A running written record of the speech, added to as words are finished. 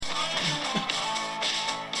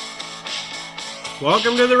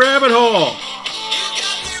Welcome to the rabbit hole.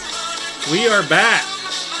 We are back.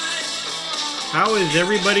 How is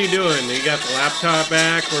everybody doing? You got the laptop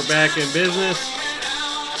back. We're back in business.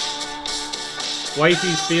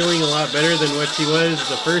 Wifey's feeling a lot better than what she was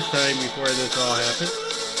the first time before this all happened.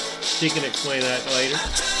 She can explain that later.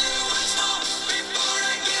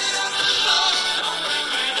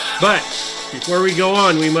 But before we go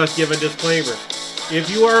on, we must give a disclaimer. If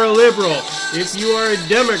you are a liberal, if you are a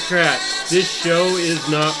Democrat, this show is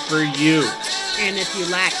not for you. And if you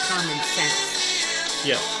lack common sense.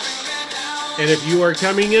 Yes. And if you are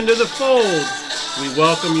coming into the fold, we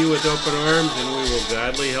welcome you with open arms and we will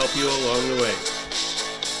gladly help you along the way.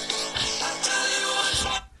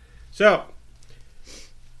 So,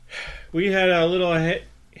 we had a little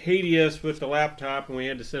hiatus with the laptop and we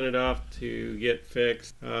had to send it off to get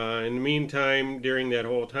fixed. In the meantime, during that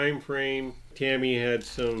whole time frame, Tammy had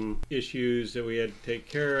some issues that we had to take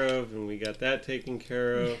care of, and we got that taken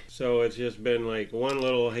care of. So it's just been like one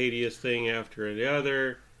little hideous thing after the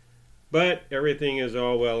other. But everything is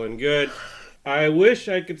all well and good. I wish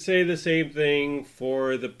I could say the same thing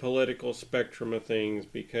for the political spectrum of things,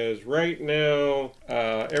 because right now,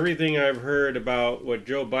 everything I've heard about what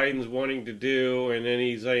Joe Biden's wanting to do, and then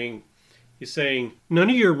he's saying, none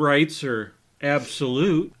of your rights are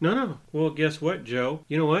absolute. No. Well, guess what, Joe?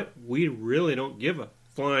 You know what? We really don't give a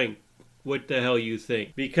flying what the hell you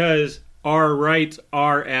think. Because our rights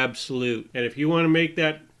are absolute. And if you want to make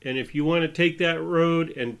that, and if you want to take that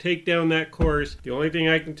road and take down that course, the only thing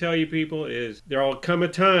I can tell you people is there will come a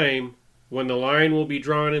time when the line will be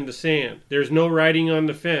drawn in the sand. There's no writing on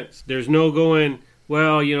the fence. There's no going,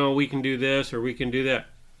 well, you know, we can do this or we can do that.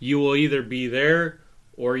 You will either be there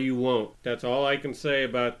or you won't. That's all I can say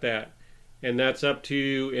about that. And that's up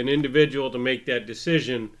to an individual to make that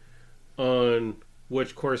decision on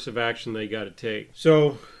which course of action they got to take.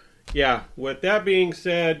 So, yeah, with that being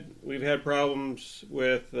said, we've had problems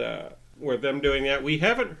with them doing that. We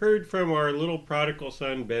haven't heard from our little prodigal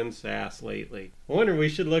son, Ben Sasse, lately. I wonder if we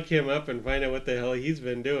should look him up and find out what the hell he's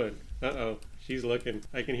been doing. Uh-oh, she's looking.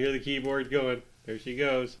 I can hear the keyboard going. There she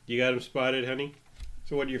goes. You got him spotted, honey?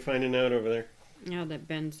 So what are you finding out over there? Now that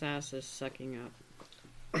Ben Sasse is sucking up.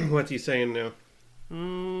 What's he saying now?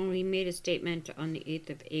 He made a statement on the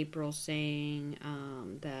 8th of April saying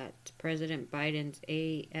that President Biden's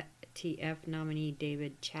ATF nominee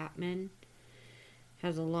David Chapman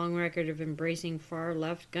has a long record of embracing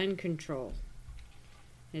far-left gun control.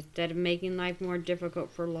 Instead of making life more difficult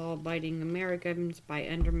for law-abiding Americans by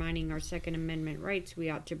undermining our Second Amendment rights, we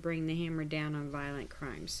ought to bring the hammer down on violent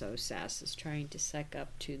crimes. So Sasse is trying to suck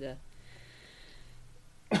up to the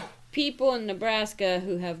people in Nebraska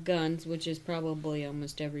who have guns, which is probably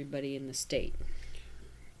almost everybody in the state.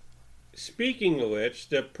 Speaking of which,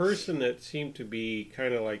 the person that seemed to be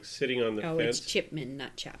kind of like sitting on the fence... Oh, it's Chipman,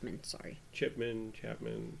 not Chapman, sorry. Chapman, I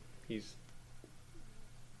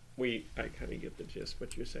kind of get the gist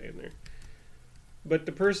what you're saying there. But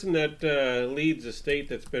the person that leads a state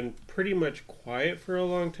that's been pretty much quiet for a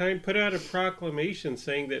long time put out a proclamation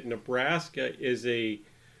saying that Nebraska is a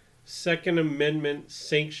Second Amendment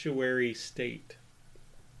sanctuary state.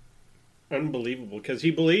 Unbelievable, because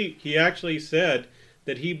he actually said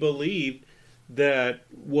that he believed that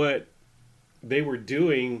what they were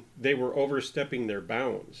doing, they were overstepping their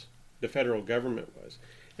bounds. The federal government was.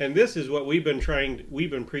 And this is what we've been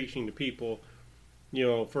preaching to people, you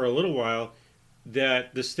know, for a little while,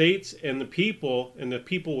 that the states and the people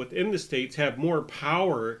within the states have more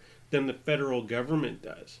power than the federal government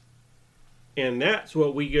does. And that's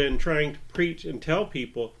what we've been trying to preach and tell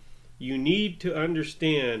people. You need to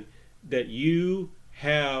understand that you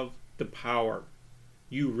have the power.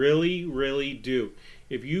 You really, really do.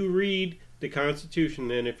 If you read the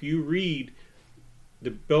Constitution, and if you read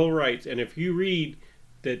the Bill of Rights, and if you read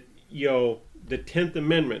the 10th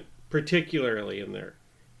Amendment, particularly in there,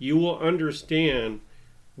 you will understand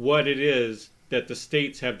what it is that the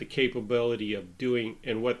states have the capability of doing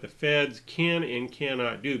and what the feds can and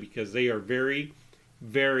cannot do, because they are very,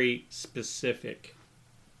 very specific.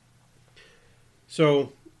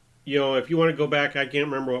 So, you know, if you want to go back, I can't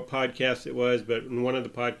remember what podcast it was, but in one of the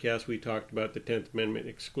podcasts we talked about the 10th Amendment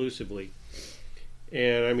exclusively.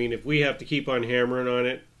 And I mean, if we have to keep on hammering on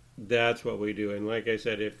it, that's what we do. And like I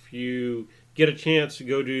said, if you get a chance to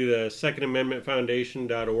go to the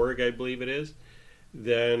secondamendmentfoundation.org, I believe it is,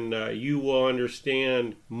 then you will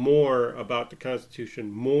understand more about the Constitution,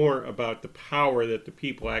 more about the power that the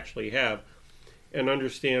people actually have, and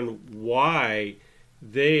understand why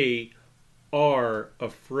they are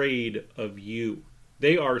afraid of you.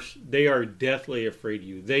 They are deathly afraid of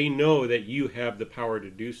you. They know that you have the power to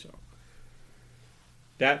do so.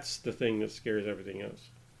 That's the thing that scares everything else.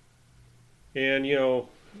 And, you know,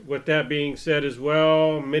 with that being said as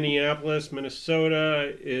well, Minneapolis,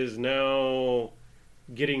 Minnesota is now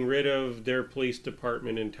getting rid of their police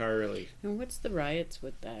department entirely. And what's the riots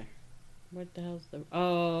with that? What the hell's the...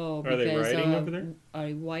 Oh, Are they rioting over there?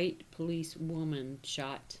 A white police woman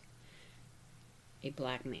shot a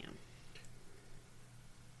black man.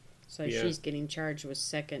 So she's getting charged with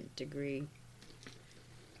second-degree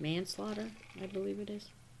manslaughter, I believe it is.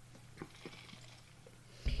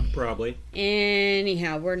 Probably.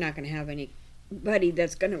 Anyhow, we're not going to have anybody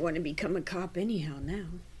that's going to want to become a cop anyhow now.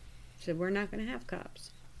 So we're not going to have cops.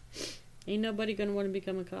 Ain't nobody going to want to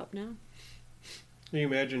become a cop now. Can you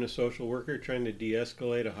imagine a social worker trying to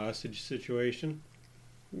de-escalate a hostage situation?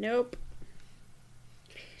 Nope.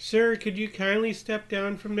 Sir, could you kindly step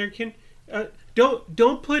down from there?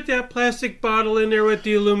 Don't put that plastic bottle in there with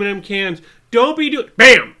the aluminum cans. Don't be doing...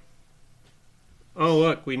 Bam! Oh,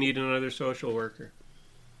 look, we need another social worker.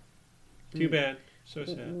 Too bad. So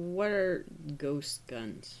sad. What are ghost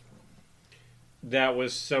guns? That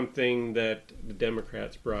was something that the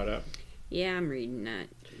Democrats brought up. Yeah, I'm reading that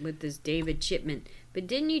with this David Chipman. But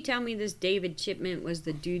didn't you tell me this David Chipman was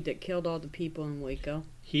the dude that killed all the people in Waco?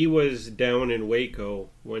 He was down in Waco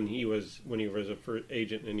when he was a first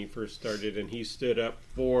agent and he first started, and he stood up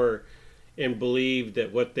for and believed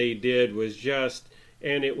that what they did was just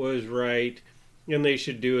and it was right, and they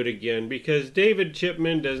should do it again, because David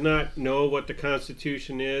Chipman does not know what the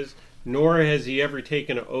Constitution is, nor has he ever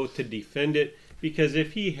taken an oath to defend it, because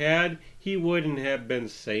if he had, he wouldn't have been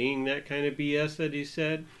saying that kind of BS that he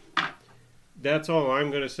said. That's all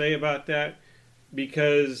I'm going to say about that,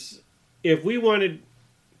 because if we wanted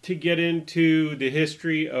to get into the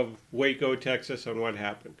history of Waco, Texas, and what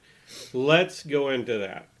happened, let's go into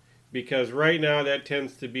that. Because right now that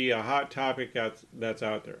tends to be a hot topic that's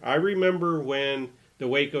out there. I remember when the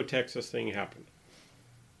Waco, Texas thing happened.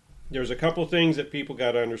 There's a couple things that people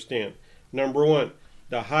got to understand. Number one,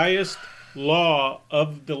 the highest law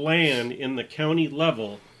of the land in the county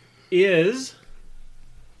level is...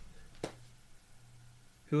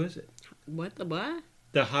 Who is it? What the what?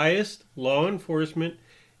 The highest law enforcement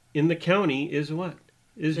in the county is what?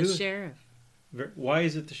 Is the sheriff. Why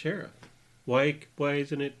is it the sheriff? Why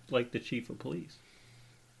isn't it like the chief of police?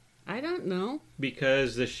 I don't know.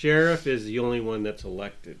 Because the sheriff is the only one that's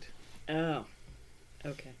elected. Oh.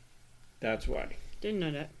 Okay. That's why. Didn't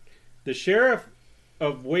know that. The sheriff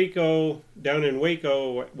of Waco, down in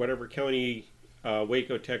Waco, whatever county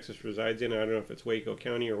Waco, Texas resides in, I don't know if it's Waco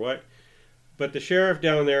County or what, but the sheriff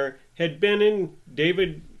down there had been in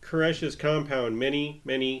David Koresh's compound many,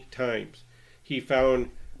 many times. He found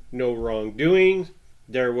no wrongdoings.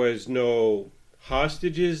 There was no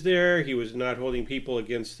hostages there. He was not holding people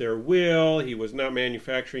against their will. He was not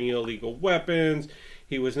manufacturing illegal weapons.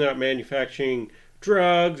 He was not manufacturing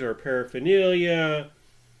drugs or paraphernalia.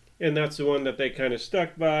 And that's the one that they kind of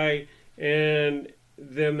stuck by. And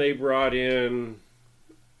then they brought in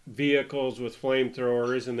vehicles with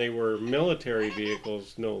flamethrowers, and they were military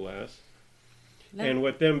vehicles, no less. No. And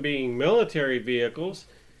with them being military vehicles,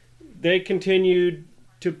 they continued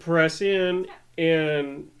to press in,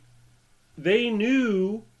 and they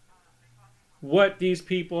knew what these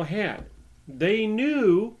people had. They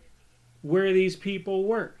knew where these people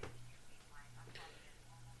were.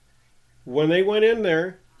 When they went in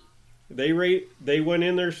there, they went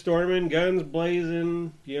in there storming, guns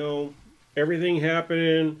blazing, everything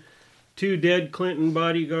happening. 2 dead Clinton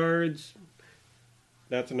bodyguards.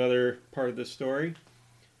 That's another part of the story.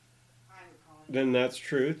 Then that's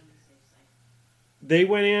truth. They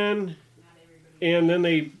went in, and then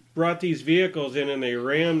they brought these vehicles in, and they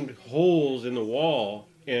rammed holes in the wall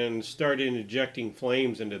and started injecting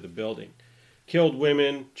flames into the building. Killed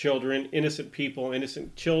women, children, innocent people,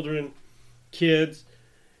 innocent children, kids,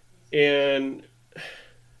 and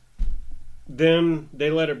then they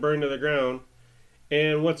let it burn to the ground.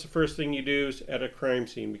 And what's the first thing you do at a crime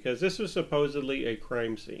scene? Because this was supposedly a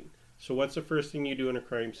crime scene. So what's the first thing you do in a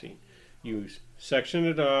crime scene? You section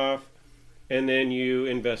it off, and then you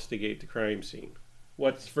investigate the crime scene.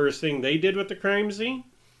 What's the first thing they did with the crime scene?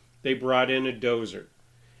 They brought in a dozer,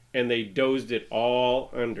 and they dozed it all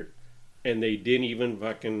under. And they didn't even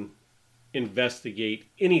fucking investigate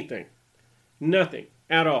anything. Nothing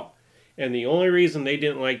at all. And the only reason they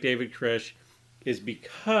didn't like David Koresh is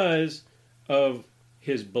because of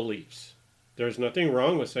his beliefs. There's nothing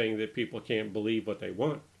wrong with saying that people can't believe what they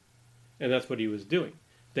want. And that's what he was doing.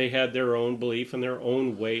 They had their own belief and their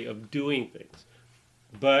own way of doing things.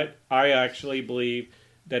 But I actually believe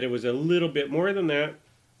that it was a little bit more than that.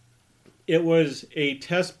 It was a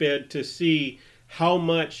test bed to see how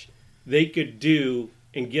much they could do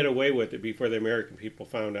and get away with it before the American people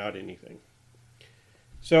found out anything.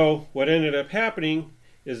 So what ended up happening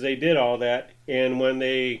is they did all that, and when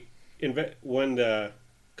the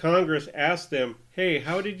Congress asked them, "Hey,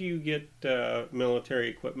 how did you get military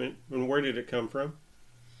equipment, and where did it come from?"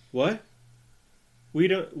 "What? We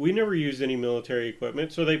never used any military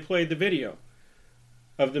equipment." So they played the video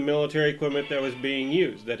of the military equipment that was being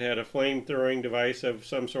used that had a flame-throwing device of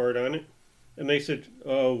some sort on it. And they said,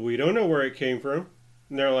 "Oh, we don't know where it came from."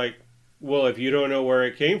 And they're like, "Well, if you don't know where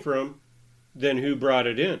it came from, then who brought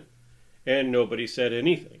it in?" And nobody said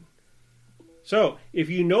anything. So, if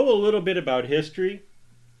you know a little bit about history,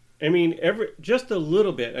 I mean, just a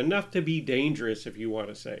little bit, enough to be dangerous, if you want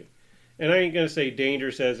to say. And I ain't going to say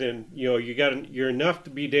dangerous as in, you're enough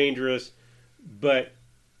to be dangerous, but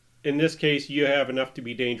in this case, you have enough to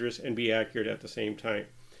be dangerous and be accurate at the same time.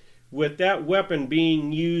 With that weapon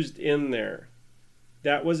being used in there,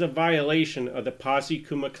 that was a violation of the Posse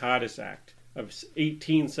Comitatus Act of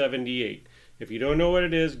 1878. If you don't know what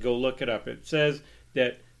it is, go look it up. It says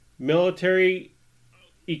that military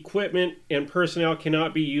equipment and personnel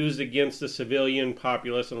cannot be used against the civilian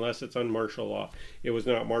populace unless it's on martial law. It was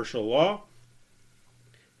not martial law.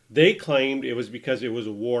 They claimed it was because it was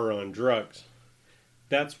a war on drugs.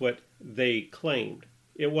 That's what they claimed.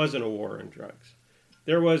 It wasn't a war on drugs.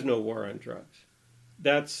 There was no war on drugs.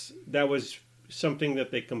 That was something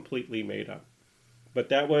that they completely made up. But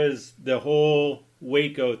that was the whole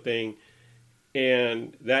Waco thing,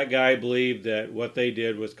 and that guy believed that what they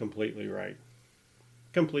did was completely right.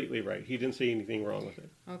 Completely right. He didn't see anything wrong with it.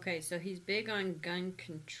 Okay, so he's big on gun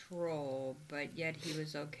control, but yet he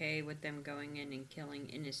was okay with them going in and killing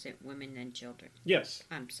innocent women and children. Yes.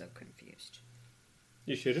 I'm so confused.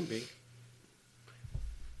 You shouldn't be.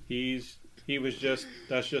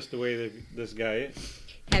 That's just the way that this guy is.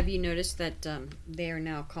 Have you noticed that they are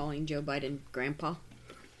now calling Joe Biden Grandpa?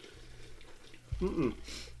 Mm-mm.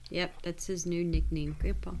 Yep, that's his new nickname,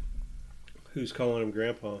 Grandpa. Who's calling him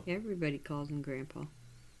Grandpa? Everybody calls him Grandpa.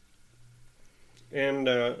 And,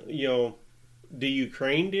 the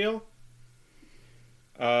Ukraine deal,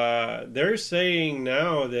 they're saying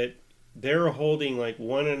now that they're holding like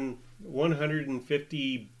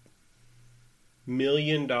 $150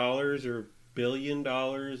 million or $1 billion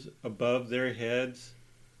above their heads,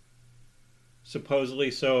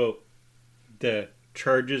 supposedly, so the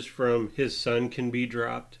charges from his son can be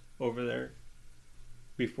dropped over there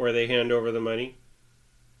before they hand over the money.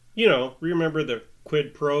 Remember the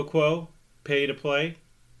quid pro quo, pay to play?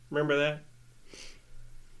 Remember that?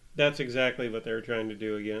 That's exactly what they're trying to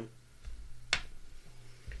do again.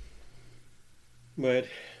 But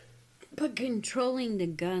controlling the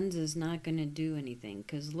guns is not going to do anything,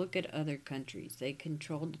 because look at other countries. They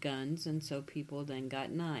controlled guns, and so people then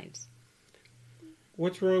got knives.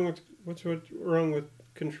 What's wrong with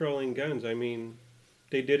controlling guns? I mean,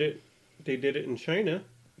 they did it in China.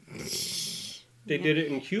 They did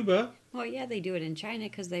it in Cuba. Well, yeah, they do it in China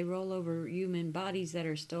because they roll over human bodies that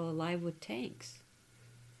are still alive with tanks.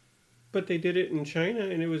 But they did it in China,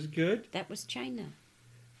 and it was good. That was China.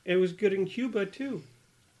 It was good in Cuba, too.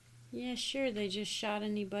 Yeah, sure, they just shot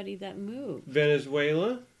anybody that moved.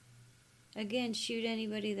 Venezuela? Again, shoot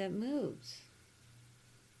anybody that moves.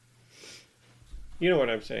 You know what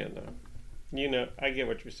I'm saying, though. I get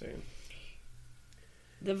what you're saying.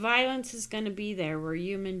 The violence is going to be there. We're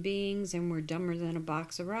human beings, and we're dumber than a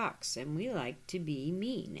box of rocks. And we like to be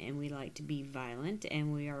mean, and we like to be violent,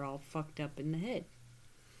 and we are all fucked up in the head.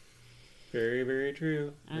 Very, very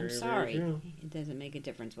true. I'm sorry. It doesn't make a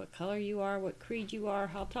difference what color you are, what creed you are,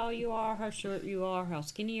 how tall you are, how short you are, how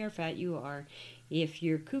skinny or fat you are. If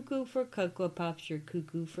you're cuckoo for Cocoa Puffs, you're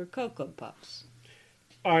cuckoo for Cocoa Puffs.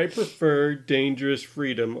 I prefer dangerous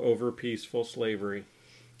freedom over peaceful slavery.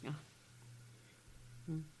 Oh.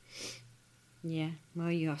 Yeah,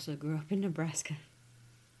 well, you also grew up in Nebraska.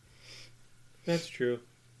 That's true.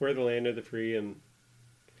 We're the land of the free, and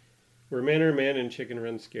where men are men and chicken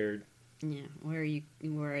run scared. Yeah,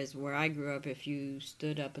 whereas where I grew up, if you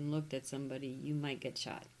stood up and looked at somebody, you might get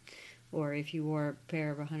shot. Or if you wore a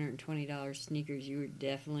pair of $120 sneakers, you were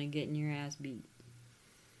definitely getting your ass beat.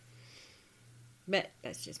 But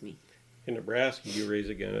that's just me. In Nebraska, you raise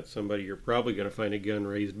a gun at somebody, you're probably going to find a gun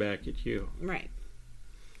raised back at you. Right.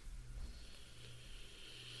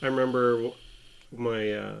 I remember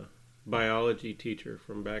my biology teacher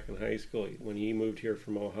from back in high school, when he moved here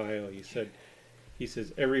from Ohio, he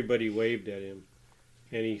says everybody waved at him.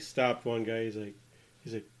 And he stopped one guy, he's like,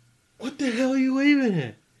 "What the hell are you waving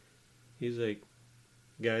at?" He's like,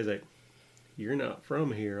 guy's like, "You're not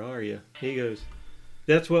from here, are you?" He goes,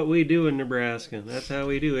 "That's what we do in Nebraska. That's how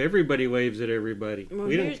we do. Everybody waves at everybody. Well,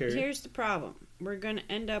 we don't care." Here's the problem. we're going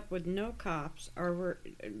to end up with no cops, or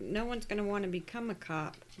no one's going to want to become a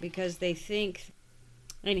cop because they think,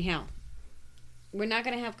 anyhow, we're not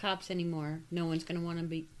going to have cops anymore. No one's going to want to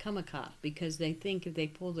become a cop because they think if they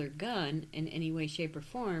pull their gun in any way, shape, or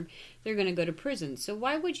form, they're going to go to prison. So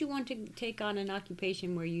why would you want to take on an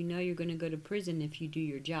occupation where you know you're going to go to prison if you do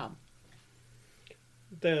your job?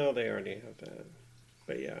 No, they already have that.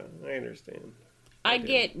 But yeah, I understand. I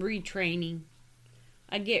get retraining.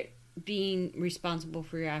 I get being responsible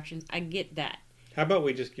for your actions. I get that. How about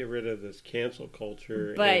we just get rid of this cancel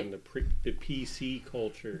culture and the PC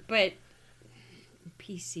culture? But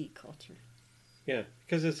PC culture. Yeah,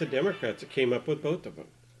 because it's the Democrats that came up with both of them.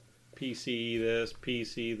 PC this,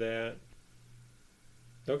 PC that.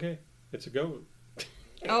 Okay, it's a go one.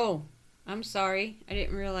 Oh, I'm sorry. I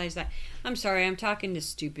didn't realize that. I'm sorry. I'm talking to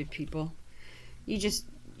stupid people. You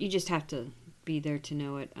just have to be there to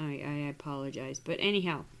know it. I apologize. But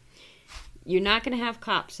anyhow, you're not going to have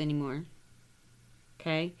cops anymore.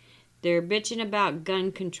 Okay? They're bitching about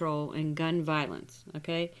gun control and gun violence.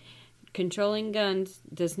 Okay? Controlling guns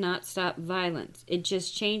does not stop violence. It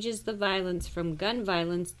just changes the violence from gun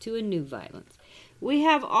violence to a new violence. We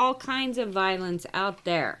have all kinds of violence out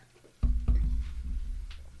there.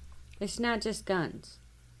 It's not just guns.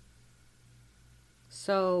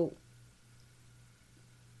 So...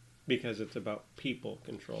 Because it's about people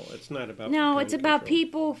control. It's not about No, gun it's about control.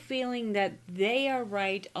 people feeling that they are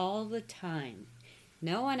right all the time.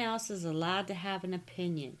 No one else is allowed to have an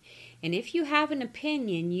opinion. And if you have an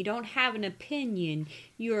opinion, you don't have an opinion,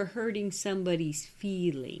 you are hurting somebody's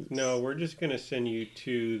feelings. No, we're just going to send you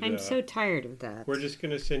to the... I'm so tired of that. We're just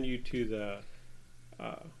going to send you to the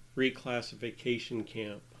reclassification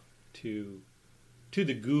camp, to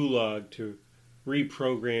the gulag, to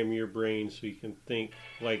reprogram your brain so you can think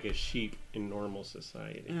like a sheep in normal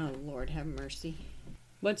society. Oh, Lord, have mercy.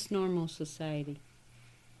 What's normal society?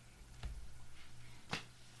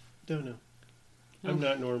 Don't know. I'm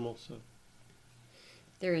not normal, so...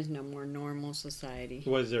 There is no more normal society.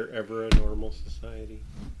 Was there ever a normal society?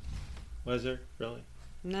 Was there? Really?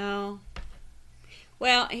 No.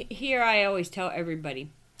 Well, here I always tell everybody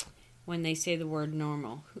when they say the word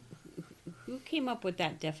normal. Who came up with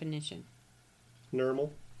that definition?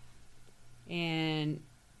 Normal? And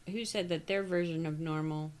who said that their version of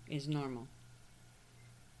normal is normal?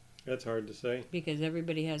 That's hard to say. Because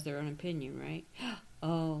everybody has their own opinion, right?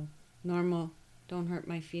 Oh, normal. Don't hurt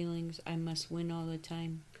my feelings. I must win all the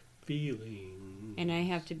time. Feelings. And I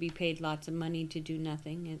have to be paid lots of money to do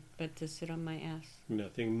nothing but to sit on my ass.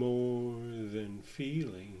 Nothing more than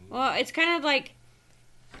feelings. Well, it's kind of like,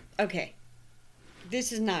 okay,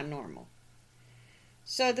 this is not normal.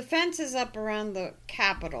 So the fence is up around the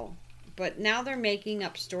Capitol, but now they're making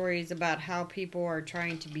up stories about how people are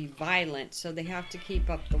trying to be violent, so they have to keep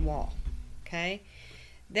up the wall, okay?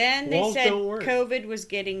 Then they Walls said don't work. COVID was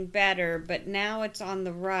getting better, but now it's on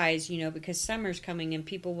the rise, because summer's coming and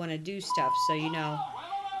people want to do stuff. So,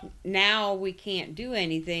 now we can't do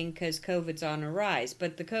anything because COVID's on a rise.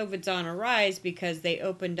 But the COVID's on a rise because they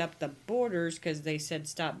opened up the borders because they said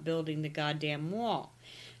stop building the goddamn wall.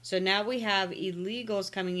 So now we have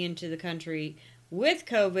illegals coming into the country with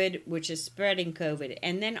COVID, which is spreading COVID.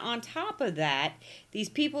 And then on top of that, these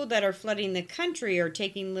people that are flooding the country are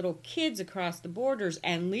taking little kids across the borders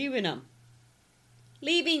and leaving them.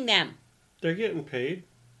 Leaving them. They're getting paid.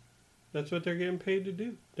 That's what they're getting paid to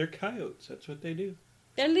do. They're coyotes. That's what they do.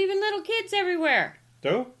 They're leaving little kids everywhere.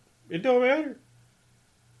 No, it don't matter.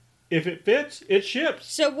 If it fits, it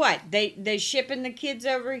ships. So what? They shipping the kids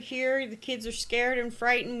over here. The kids are scared and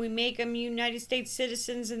frightened. We make them United States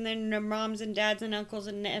citizens, and then their moms and dads and uncles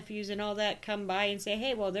and nephews and all that come by and say,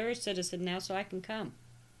 "Hey, well, they're a citizen now, so I can come."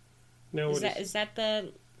 No, is that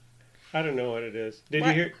the? I don't know what it is. Did What?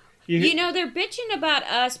 you hear? You hear? They're bitching about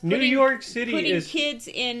us New York City putting is kids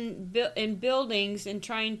in buildings and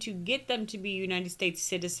trying to get them to be United States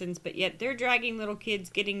citizens, but yet they're dragging little kids,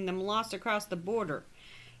 getting them lost across the border.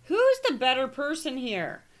 Who's the better person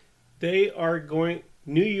here? They are going.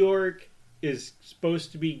 New York is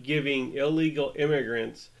supposed to be giving illegal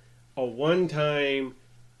immigrants a one-time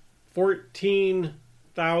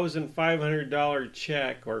 $14,500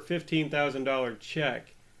 check or $15,000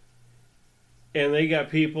 check. And they got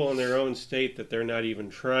people in their own state that they're not even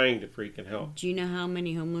trying to freaking help. Do you know how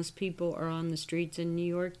many homeless people are on the streets in New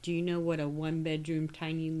York? Do you know what a one-bedroom,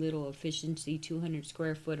 tiny little efficiency 200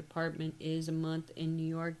 square foot apartment is a month in New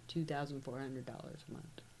York? $2,400 a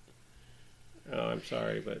month. Oh, I'm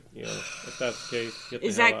sorry, but if that's the case, get the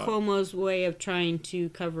Is hell that out. Cuomo's way of trying to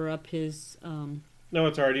cover up his? No,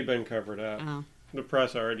 it's already been covered up. Oh. The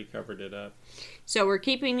press already covered it up. So we're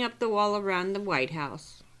keeping up the wall around the White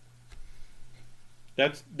House.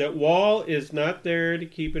 That wall is not there to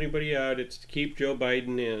keep anybody out. It's to keep Joe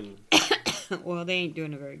Biden in. Well, they ain't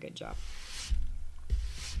doing a very good job.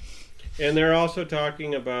 And they're also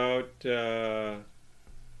talking about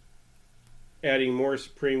adding more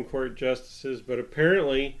Supreme Court justices. But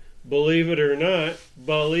apparently, believe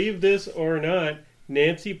this or not,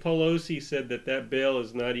 Nancy Pelosi said that bill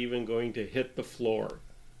is not even going to hit the floor.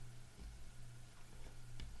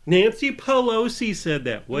 Nancy Pelosi said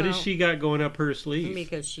that. What has she got going up her sleeve?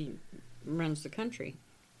 Because she runs the country.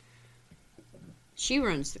 She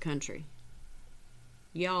runs the country.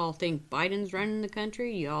 Y'all think Biden's running the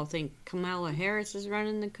country? Y'all think Kamala Harris is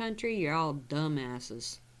running the country? You're all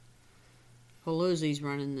dumbasses. Pelosi's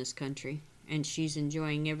running this country, and she's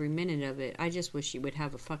enjoying every minute of it. I just wish she would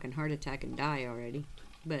have a fucking heart attack and die already.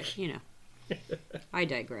 But, you know, I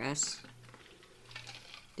digress.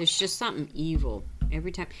 There's just something evil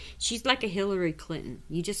every time. She's like a Hillary Clinton.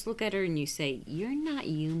 You just look at her and you say, you're not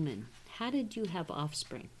human. How did you have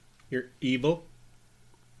offspring? You're evil.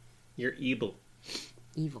 You're evil.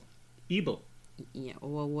 Evil. Evil. Yeah,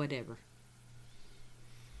 well, whatever.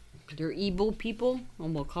 They're evil people,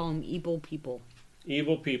 and we'll call them evil people.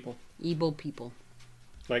 Evil people. Evil people.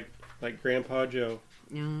 Like Grandpa Joe.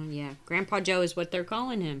 Yeah. Grandpa Joe is what they're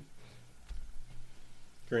calling him.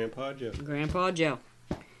 Grandpa Joe. Grandpa Joe.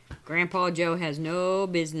 Grandpa Joe has no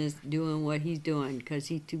business doing what he's doing because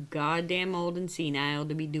he's too goddamn old and senile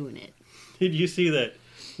to be doing it. Did you see that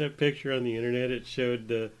picture on the internet? It showed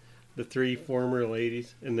the three former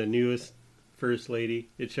ladies and the newest first lady.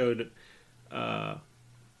 It showed, what's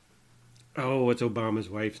Obama's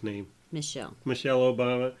wife's name? Michelle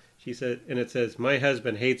Obama. She said, and it says, my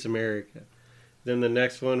husband hates America. Then the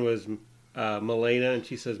next one was Melania, and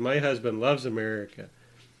she says, my husband loves America.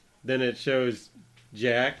 Then it shows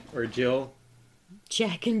Jack or Jill.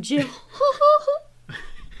 Jack and Jill.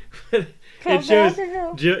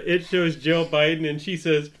 It shows Joe Biden, and she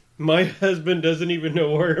says, my husband doesn't even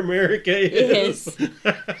know where America is.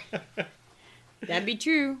 That'd be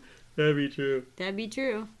true. That'd be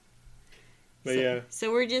true. But yeah.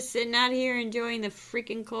 So we're just sitting out here enjoying the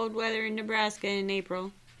freaking cold weather in Nebraska in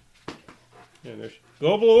April. Yeah, there's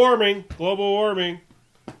global warming.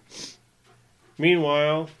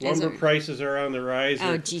 Meanwhile, lumber prices are on the rise.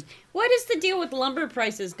 Oh, geez. What is the deal with lumber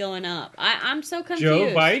prices going up? I'm so confused.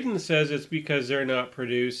 Joe Biden says it's because they're not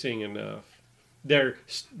producing enough.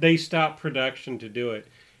 They stopped production to do it.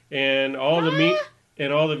 And all the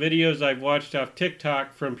videos I've watched off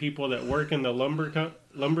TikTok from people that work in the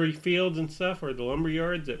lumber fields and stuff, or the lumber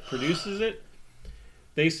yards that produces it,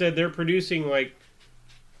 they said they're producing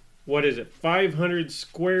 500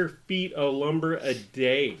 square feet of lumber a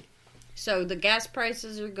day. So the gas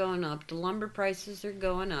prices are going up. The lumber prices are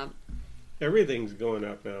going up. Everything's going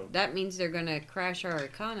up now. That means they're going to crash our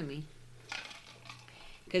economy.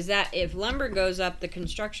 Because if lumber goes up, the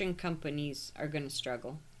construction companies are going to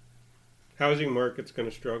struggle. Housing market's going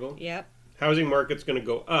to struggle. Yep. Housing market's going to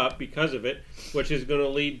go up because of it, which is going to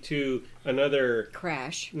lead to another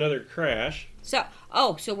crash. So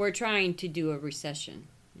we're trying to do a recession.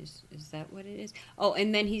 Is that what it is? Oh,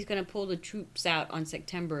 and then he's going to pull the troops out on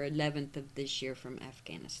September 11th of this year from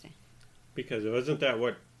Afghanistan. Because wasn't that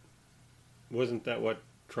what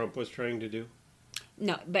Trump was trying to do?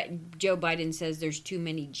 No, but Joe Biden says there's too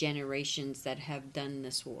many generations that have done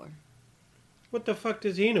this war. What the fuck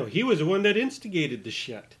does he know? He was the one that instigated the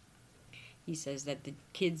shit. He says that the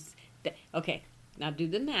kids... Okay, now do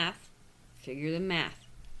the math. Figure the math.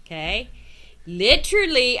 Okay?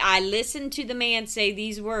 Literally, I listened to the man say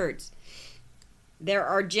these words. There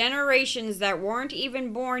are generations that weren't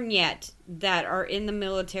even born yet that are in the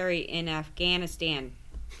military in Afghanistan.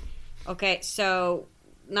 Okay, so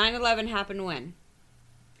 9/11 happened when?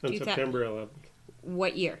 On September 11th.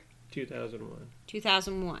 What year? 2001.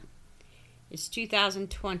 2001. It's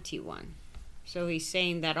 2021. So he's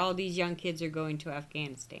saying that all these young kids are going to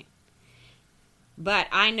Afghanistan. But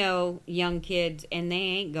I know young kids, and they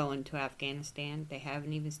ain't going to Afghanistan. They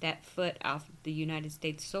haven't even stepped foot off the United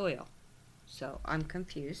States soil. So I'm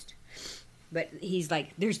confused. But he's like,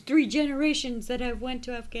 there's 3 generations that have went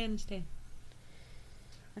to Afghanistan.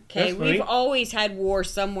 Okay, we've always had war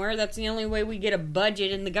somewhere. That's the only way we get a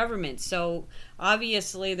budget in the government. So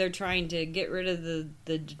obviously they're trying to get rid of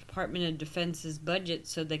the Department of Defense's budget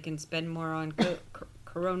so they can spend more on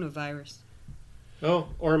coronavirus. Oh,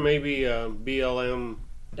 or maybe BLM.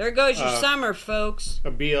 There goes your summer, folks.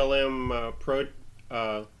 A BLM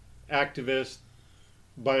activist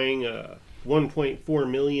buying a $1.4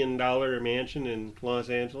 million mansion in Los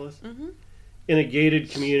Angeles in a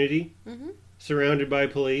gated community. Surrounded by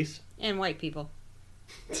police and white people.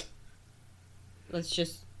 Let's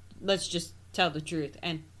just Tell the truth.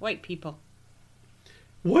 And white people.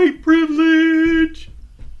 White privilege!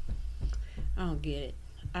 I don't get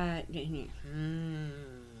it.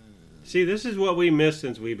 See, this is what we missed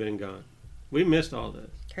since we've been gone. We missed all this.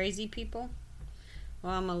 Crazy people?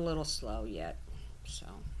 Well, I'm a little slow yet, so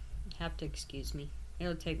have to excuse me.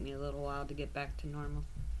 It'll take me a little while to get back to normal.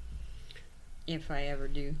 If I ever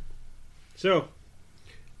do. So,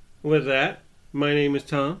 with that, my name is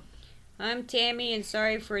Tom. I'm Tammy, and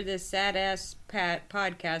sorry for this sad-ass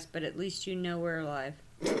podcast, but at least you know we're alive.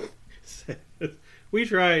 We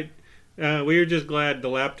tried. We were just glad the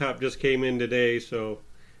laptop just came in today, so...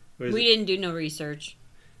 We didn't do no research.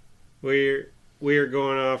 We're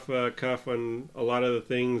going off cuff on a lot of the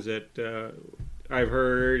things that I've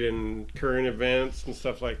heard and current events and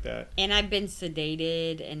stuff like that. And I've been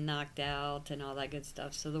sedated and knocked out and all that good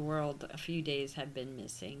stuff. So the world, a few days have been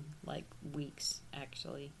missing, like weeks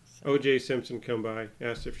actually. So. O.J. Simpson come by,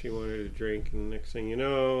 asked if she wanted a drink, and the next thing you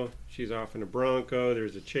know, she's off in a Bronco.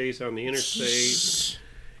 There's a chase on the interstate.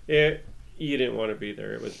 You didn't want to be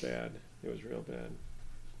there. It was bad. It was real bad.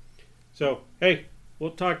 So, hey,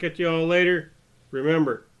 we'll talk at you all later.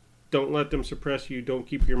 Remember, don't let them suppress you. Don't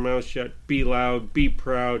keep your mouth shut. Be loud. Be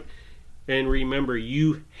proud. And remember,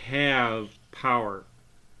 you have power.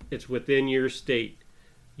 It's within your state.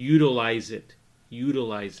 Utilize it.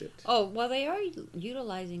 Utilize it. Oh, well, they are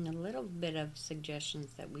utilizing a little bit of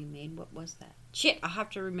suggestions that we made. What was that? Shit, I'll have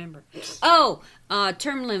to remember. Oh,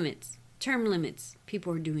 term limits. Term limits.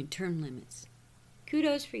 People are doing term limits.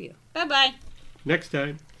 Kudos for you. Bye-bye. Next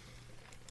time.